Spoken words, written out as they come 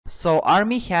So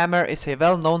Armie Hammer is a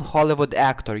well-known Hollywood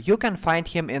actor. You can find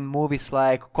him in movies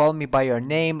like Call Me By Your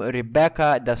Name,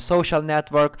 Rebecca, The Social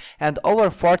Network, and over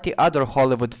 40 other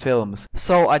Hollywood films.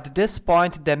 So at this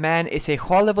point, the man is a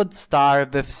Hollywood star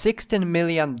with $16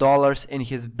 million in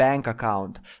his bank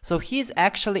account. So he's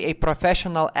actually a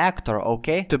professional actor,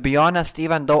 okay? To be honest,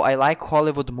 even though I like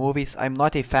Hollywood movies, I'm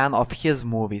not a fan of his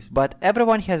movies, but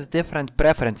everyone has different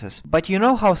preferences. But you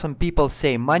know how some people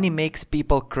say money makes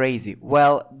people crazy?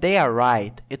 Well, they are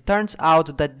right. It turns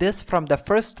out that this from the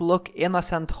first look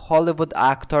innocent Hollywood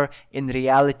actor in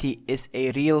reality is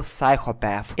a real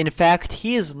psychopath. In fact,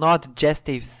 he is not just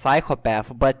a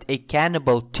psychopath but a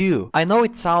cannibal too. I know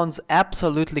it sounds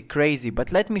absolutely crazy,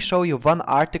 but let me show you one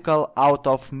article out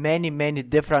of many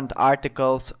different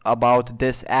articles about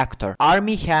this actor.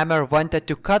 Armie Hammer wanted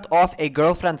to cut off a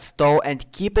girlfriend's toe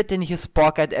and keep it in his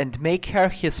pocket and make her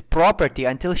his property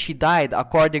until she died,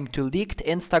 according to leaked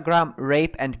Instagram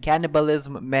rape and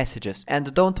cannibalism messages.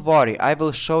 And don't worry, I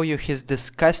will show you his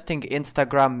disgusting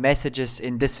Instagram messages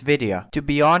in this video. To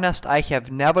be honest, I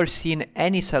have never seen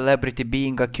any celebrity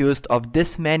being accused of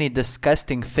this many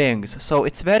disgusting things, so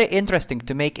it's very interesting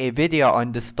to make a video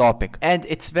on this topic. And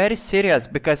it's very serious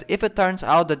because if it turns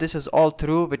out that this is all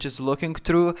true, which is looking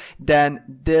true, then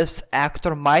this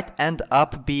actor might end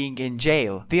up being in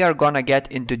jail. We are gonna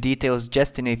get into details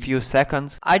just in a few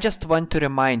seconds. I just want to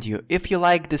remind you, if you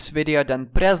like this video, then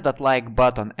press that like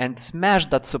button and smash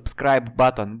that subscribe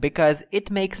button because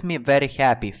it makes me very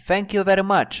happy. Thank you very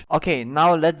much. Okay,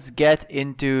 now let's get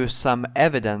into some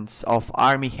evidence of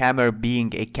Armie Hammer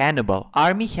being a cannibal.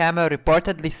 Armie Hammer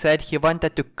reportedly said he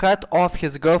wanted to cut off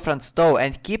his girlfriend's toe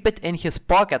and keep it in his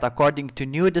pocket, according to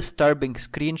new disturbing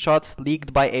screenshots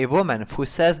leaked by a woman who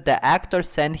says the actor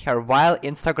sent her vile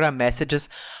Instagram messages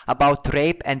about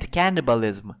rape and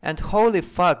cannibalism. And holy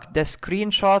fuck, the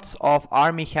screenshots of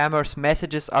Armie Hammer's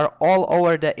messages are all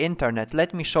over the internet.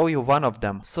 Let me show you one of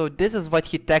them. So this is what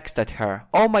he texted her.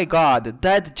 Oh my god,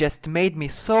 that just made me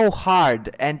so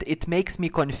hard and it makes me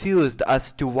confused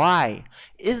as to why.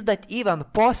 Is that even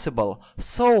possible?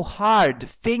 So hard,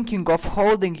 thinking of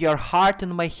holding your heart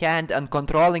in my hand and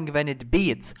controlling when it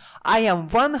beats. I am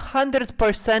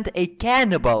 100% a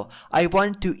cannibal. I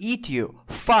want to eat you.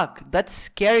 Fuck, that's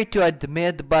scary to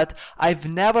admit, but I've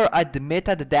never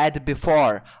admitted that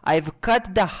before. I've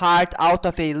cut the heart out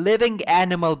of a living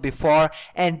animal before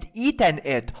and eaten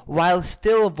it while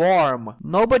still warm.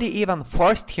 Nobody even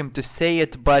forced him to say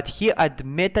it, but he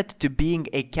admitted to being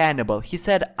a cannibal. He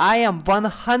said, I am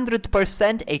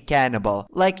 100% a cannibal.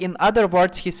 Like, in other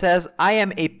words, he says, I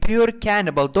am a pure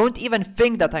cannibal. Don't even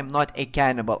think that I'm not a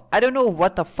cannibal. I don't know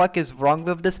what the fuck is wrong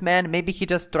with this man. Maybe he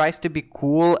just tries to be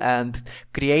cool and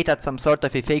created some sort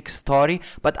of a fake story,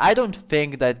 but I don't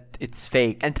think that it's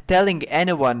fake. And telling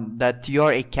anyone that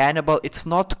you're a cannibal, it's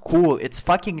not cool. It's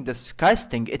fucking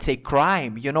disgusting. It's a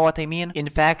crime. You know what I mean? In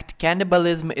fact,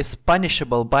 cannibalism is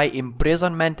punishable by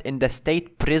imprisonment in the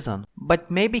state prison. But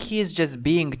maybe he is just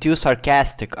being too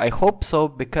sarcastic. I hope so,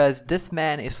 because this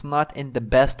man is not in the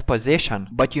best position.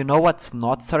 But you know what's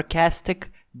not sarcastic?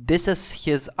 This is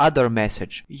his other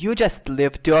message. You just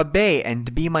live to obey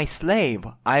and be my slave.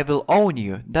 I will own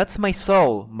you. That's my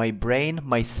soul, my brain,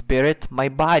 my spirit, my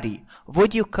body.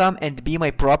 Would you come and be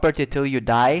my property till you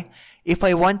die? If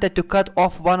I wanted to cut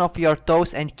off one of your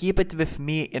toes and keep it with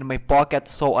me in my pocket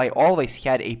so I always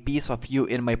had a piece of you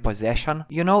in my possession?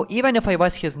 You know, even if I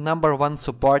was his #1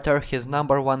 supporter, his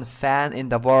 #1 fan in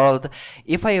the world,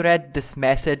 if I read this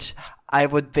message, I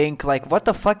would think like, what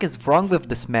the fuck is wrong with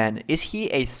this man? Is he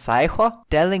a psycho?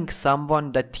 Telling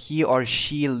someone that he or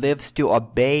she lives to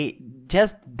obey,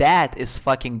 just that is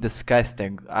fucking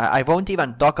disgusting. I won't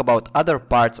even talk about other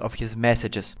parts of his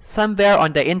messages. Somewhere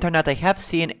on the internet I have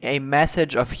seen a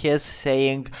message of his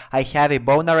saying, I have a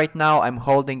boner right now, I'm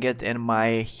holding it in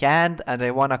my hand and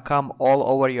I wanna come all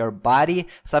over your body,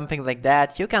 something like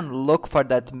that. You can look for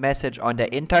that message on the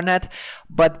internet,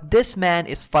 but this man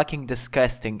is fucking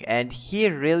disgusting and he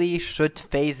really should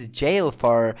face jail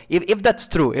for, if that's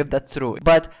true.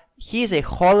 But he is a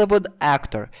Hollywood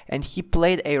actor and he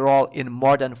played a role in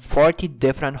more than 40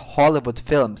 different Hollywood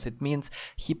films. It means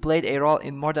he played a role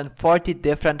in more than 40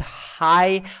 different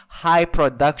high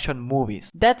production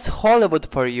movies. That's Hollywood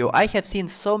for you. I have seen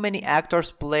so many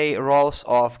actors play roles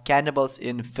of cannibals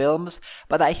in films,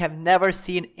 but I have never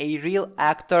seen a real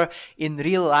actor in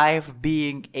real life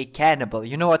being a cannibal.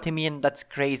 You know what I mean? That's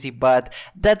crazy, but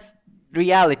that's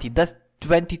reality. That's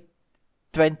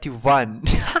 2021.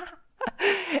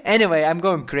 Anyway, I'm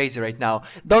going crazy right now.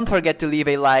 Don't forget to leave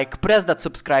a like, press that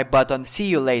subscribe button. See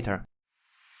you later.